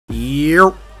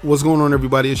Yeah, what's going on,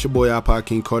 everybody? It's your boy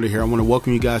iPodKingCarter here. I want to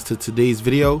welcome you guys to today's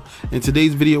video. In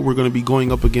today's video, we're going to be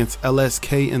going up against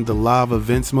LSK in the live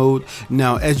events mode.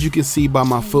 Now, as you can see by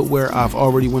my footwear, I've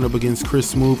already went up against Chris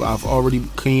Smooth. I've already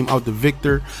came out the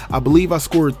victor. I believe I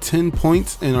scored 10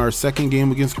 points in our second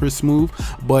game against Chris Smooth,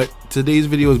 but today's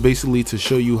video is basically to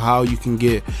show you how you can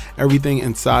get everything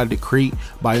inside the crate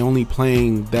by only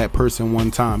playing that person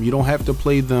one time. You don't have to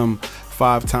play them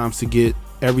 5 times to get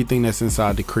everything that's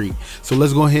inside the crate. So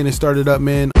let's go ahead and start it up,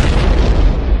 man.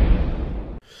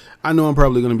 I know I'm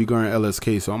probably going to be guarding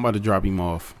LSK, so I'm about to drop him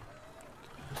off.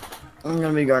 I'm going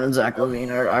to be guarding Zach Levine.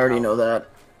 I already know that.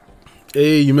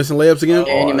 Hey, you missing layups again?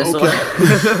 And you missed a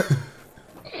layup.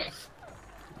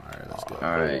 Alright, let's go.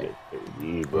 Alright.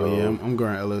 Oh, yeah, I'm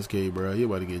guarding LSK, bro. You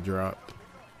about to get dropped.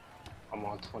 I'm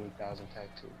on 20,000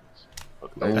 tattoos.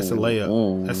 That's a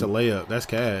layup. That's a layup. That's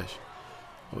cash.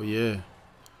 Oh, yeah.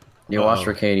 You watch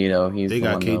for KD though. He's they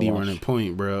got KD running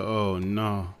point, bro. Oh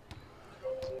no.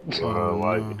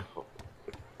 Oh, no.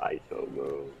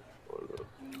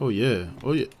 Oh yeah.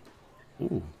 Oh yeah.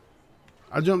 Ooh.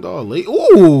 I jumped all late.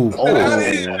 Ooh.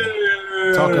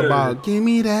 Oh. Talk about give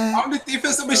me that. I'm the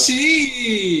defensive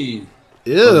machine.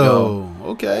 Ew.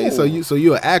 Okay. Ooh. So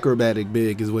you an acrobatic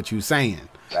big is what you saying.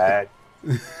 Bad.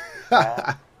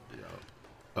 Uh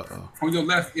oh. On your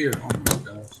left ear. Oh my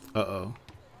gosh. Uh oh.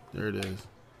 There it is.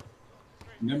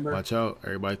 Remember? Watch out.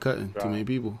 Everybody cutting. Too many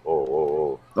people.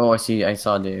 Oh, I see. I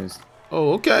saw Dave's.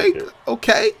 Oh, okay.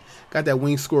 Okay. Got that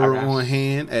wing scorer on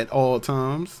hand at all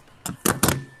times.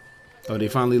 Oh, they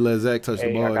finally let Zach touch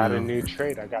the ball. I got a new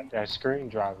trade. I got that screen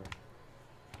driver.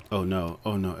 Oh, no.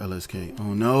 Oh, no. LSK.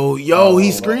 Oh, no. Yo,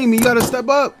 he's screaming. You got to step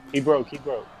up. He broke. Don't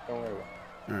worry about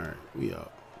it. All right. We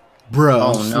out.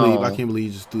 Bruh, I'm asleep. I can't believe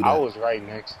you just threw that. I was right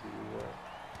next to you, bro.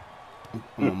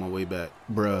 I'm on my way back.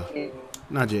 Bruh.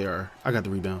 Not JR. I got the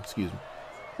rebound. Excuse me.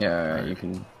 Yeah, right. You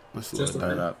can. Let's slow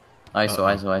it up.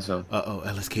 ISO. Uh-oh.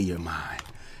 LSK, you're mine.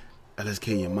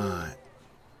 LSK, you're mine.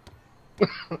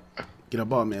 Get up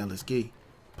ball, man. LSK.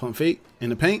 Pump fake in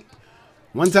the paint.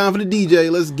 One time for the DJ.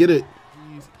 Let's get it.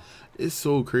 It's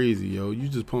so crazy, yo. You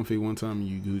just pump fake one time and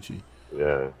you Gucci.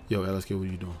 Yeah. Yo, LSK, what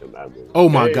are you doing? Oh,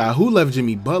 my God. Who left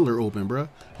Jimmy Butler open, bro?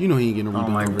 You know he ain't getting a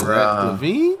rebound over that.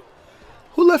 Levine?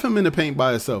 Who left him in the paint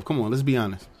by himself? Come on, let's be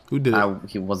honest. Who did it?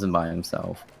 He wasn't by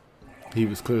himself. He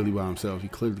was clearly by himself. He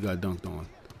clearly got dunked on.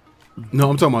 No,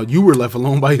 I'm talking about you were left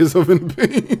alone by yourself in the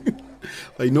paint.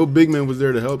 Like, no big man was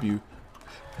there to help you.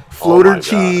 Floater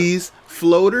cheese.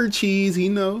 Floater cheese. He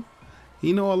know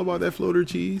all about that floater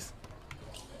cheese.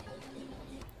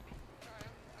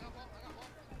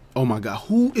 Oh, my God.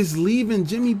 Who is leaving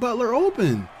Jimmy Butler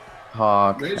open?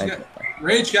 Hawk.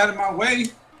 Rage got in my way.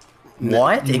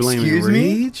 What? Excuse me?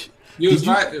 Rage?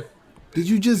 Did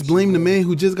you just blame the man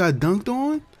who just got dunked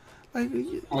on? Like,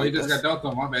 oh, he just got dunked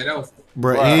on. My bad. That was.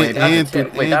 Bro,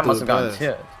 that must have gotten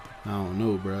tipped. I don't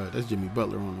know, bro. That's Jimmy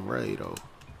Butler on the right, though.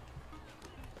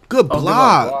 Good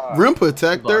block. Rim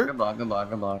protector. Good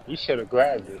block. You should have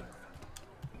grabbed it.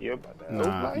 You about that?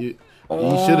 Nah, you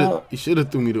should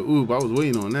have threw me the oop. I was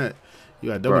waiting on that. You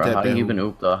got double tap. How do you even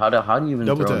oop though? How do you even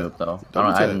throw an oop though?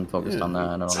 I haven't focused on that.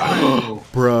 I don't know.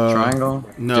 Bruh. Triangle?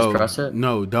 No. Just press it?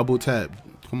 No, double tap.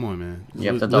 Come on, man.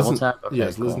 You have to double tap? Okay,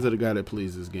 yes, cool. Listen to the guy that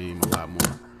plays this game a lot more.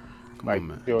 Come on,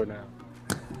 man. Do it now.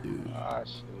 Dude.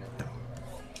 Shit.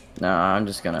 Nah, I'm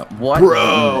just gonna. What?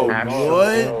 Bro,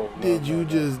 what did you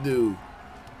just do?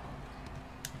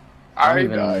 I don't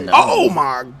even know. Oh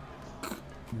my.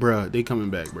 Bruh, they coming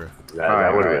back, bruh.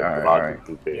 All right.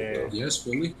 Yes,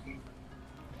 Philly.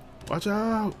 Watch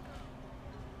out.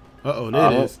 Uh-oh,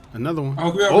 there it is. Another one.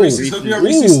 Oh, Reese's.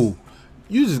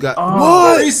 You just got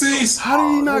what? Reese's. How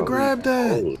did he not grab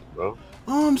that?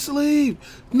 Sleep.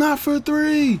 Not for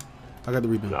 3. I got the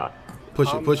rebound.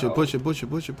 Push it.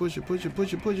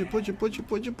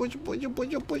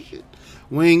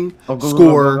 Wing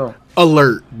score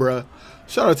alert, bruh.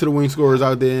 Shout out to the wing scorers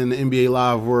out there in the NBA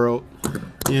live world. You know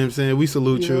what I'm saying? We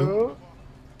salute you.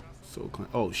 So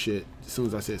oh shit. As soon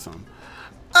as I said something.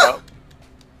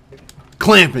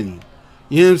 Clamping him.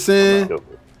 You know what I'm saying?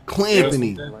 Clamping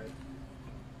him.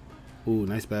 Ooh,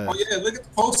 nice pass. Oh yeah, look at the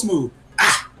post move.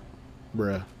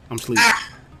 Bruh, I'm sleeping.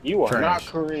 You are not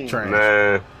Kareem.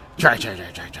 Trash.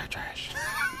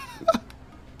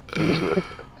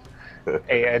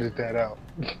 Hey, edit that out.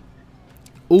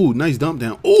 Ooh, nice dump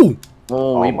down. Ooh.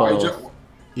 Oh, we both.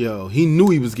 Yo, he knew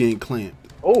he was getting clamped.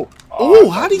 Oh,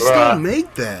 how'd he still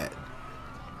make that?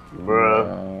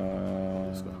 Bruh.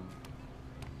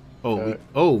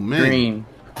 Oh man.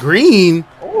 Green.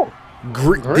 Oh.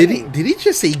 Did he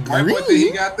just say green?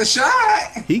 He got the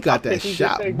shot. He got that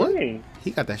shot, boy. He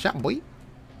got that shot, boy.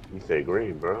 You say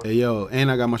green, bro. Hey yo,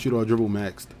 and I got my shoot off dribble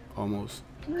maxed almost.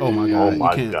 Oh my god, you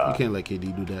can't let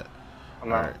KD do that. All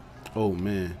right. Oh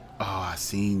man. Oh, I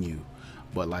seen you,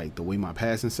 but like the way my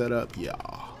passing set up, yeah.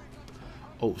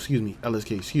 Oh, excuse me,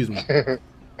 LSK. Excuse me.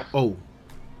 Oh,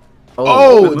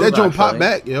 that joint pop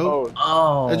back, yo.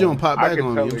 Oh, that joint pop back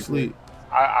on you. Sleep.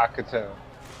 I could tell.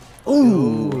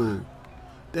 Ooh,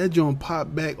 that joint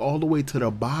pop back all the way to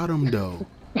the bottom though.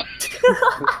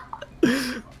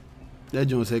 That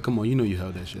joint said, "Come on, you know you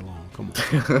held that shit long. Come on,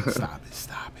 stop it,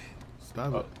 stop it,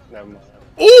 stop it." Never mind.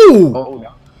 Ooh,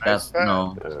 that's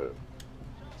no.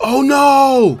 Oh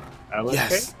no! LSK?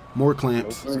 Yes, more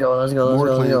clamps. Let's go. Let's go. More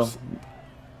Let's go. clamps.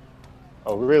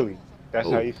 Oh really? That's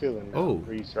how you feeling now? Oh.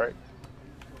 Reese, right?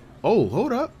 Oh,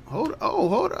 hold up. Hold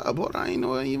up. I ain't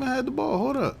know I even had the ball.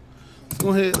 Hold up. Let's go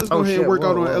ahead. Let's go ahead and work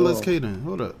out on LSK then.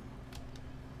 Hold up.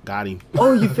 Got him.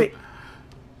 Oh, you faked.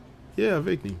 Yeah, I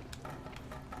faked him.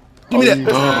 Give me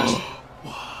that.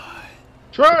 What?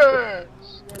 Trash!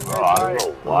 Oh, I don't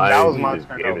know why. That was my just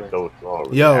gave it so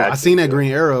strong. Yo, I seen that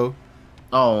green arrow.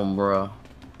 Oh, bro.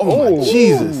 Oh, my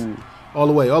Jesus. All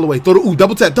the way, all the way. Throw the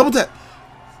double tap, double tap.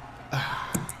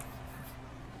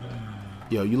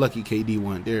 Yo, you lucky KD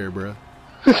wasn't there, bro.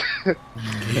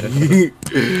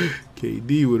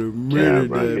 KD would have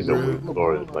murdered that, bro.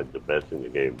 Score is like the best in the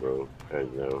game, bro. As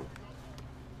you know.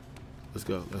 Let's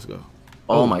go, let's go.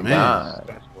 Oh my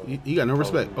god. He got no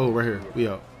respect. Oh, right here. We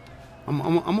out. I'm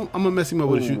gonna mess him up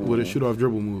with a shoot off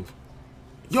dribble move.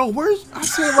 Yo, where's I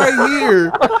sit right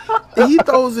here and he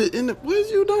throws it in the. What is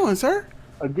you doing, sir?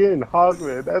 Again,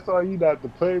 Hogman. That's why you not the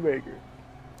playmaker.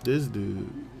 This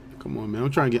dude. Come on, man. I'm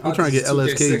trying to get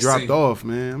LSK dropped off,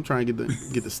 man. I'm trying to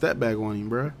get the step back on him,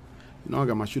 bro. You know I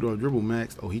got my shoot off dribble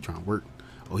maxed. Oh, he trying to work.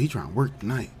 Oh, he trying to work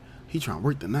tonight. He trying to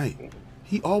work tonight.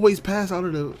 He always pass out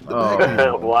of the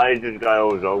back. Why is this guy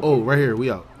always open? Oh, right here. We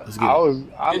out. Let's get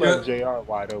it. I left JR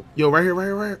wide open. Yo, right here, right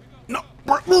here, right here. No,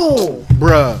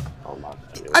 bruh.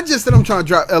 I just said I'm trying to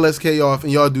drop LSK off,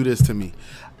 and y'all do this to me.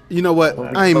 You know what?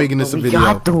 I ain't making this a video.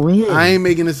 I ain't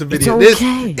making this a video.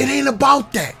 It ain't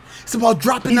about that. It's about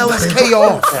dropping LSK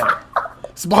off.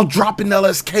 It's about dropping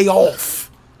LSK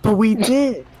off. But we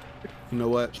did. You know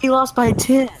what? He lost by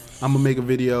 10. I'm gonna make a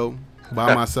video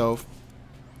by myself.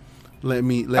 Let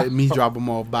me drop them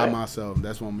off by myself.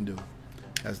 That's what I'm gonna do.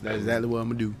 That's exactly what I'm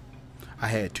gonna do. I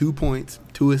had 2 points,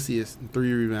 2 assists, and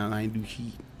 3 rebounds. I ain't do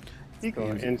shit. He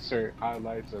gonna insert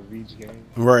highlights of each game.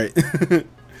 Right.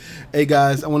 Hey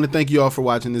guys, I want to thank you all for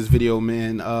watching this video,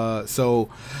 man. So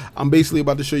I'm basically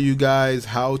about to show you guys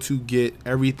how to get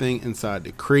everything inside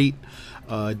the crate.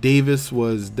 Davis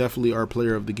was definitely our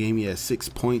player of the game. He had 6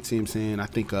 points. You know what I'm saying? I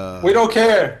think we don't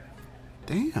care.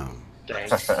 Damn.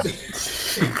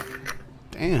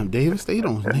 Damn, Davis, they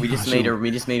don't. We just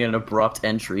made an abrupt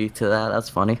entry to that. That's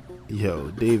funny.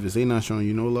 Yo, Davis, they not showing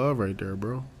you no love right there,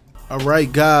 bro.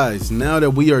 Alright guys, now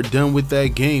that we are done with that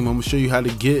game, I'm going to show you how to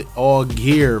get all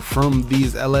gear from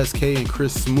these LSK and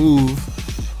Chris Smooth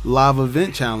live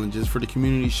event challenges for the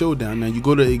community showdown. Now you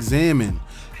go to examine.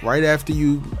 Right after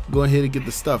you go ahead and get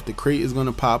the stuff, the crate is going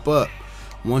to pop up.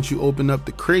 Once you open up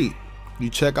the crate, you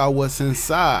check out what's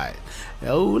inside.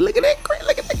 Oh, look at that crate,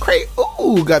 look at that crate.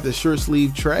 Oh, got the short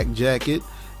sleeve track jacket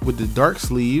with the dark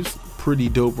sleeves. Pretty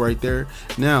dope right there.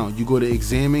 Now you go to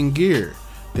examine gear.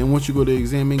 Then once you go to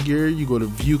examine gear, you go to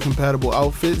view compatible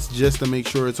outfits just to make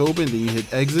sure it's open. Then you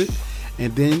hit exit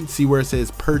and then see where it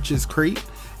says purchase crate.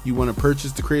 You want to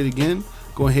purchase the crate again.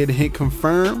 Go ahead and hit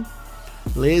confirm.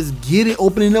 Let's get it.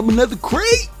 Opening up another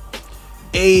crate.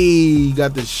 Hey,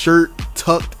 got the shirt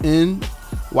tucked in,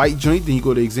 white joint. Then you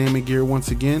go to examine gear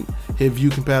once again. Hit view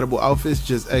compatible outfits.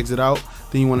 Just exit out.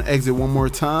 Then you want to exit one more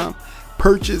time.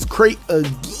 Purchase crate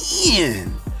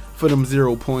again for them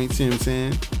 0 points. You know what I'm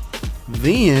saying?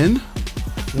 Then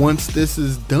once this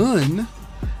is done,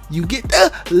 you get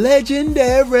the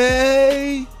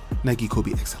legendary Nike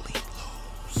Kobe X Elite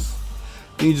lows.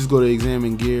 Then you just go to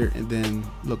examine gear and then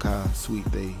look how sweet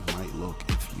they might look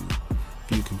if you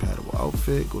view compatible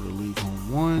outfit. Go to League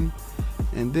Home 1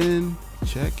 and then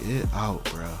check it out,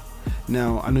 bruh.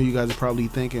 Now I know you guys are probably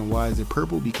thinking, why is it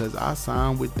purple? Because I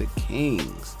signed with the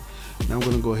Kings. Now I'm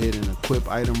gonna go ahead and equip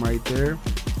item right there.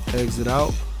 Exit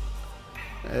out.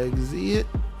 Exit.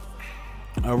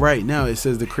 All right, now it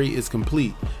says the crate is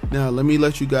complete. Now let me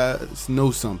let you guys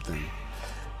know something.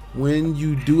 When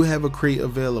you do have a crate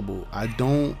available, I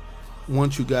don't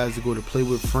want you guys to go to play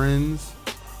with friends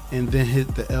and then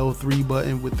hit the L3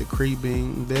 button with the crate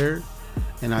being there,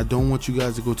 and I don't want you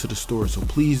guys to go to the store. So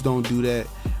please don't do that.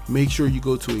 Make sure you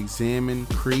go to examine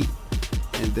crate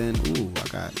and then ooh, I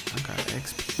got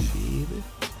XP, baby.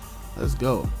 Let's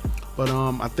go. But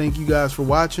I thank you guys for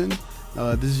watching.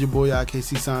 This is your boy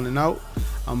IKC signing out.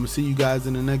 I'm gonna see you guys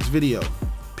in the next video.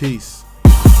 Peace.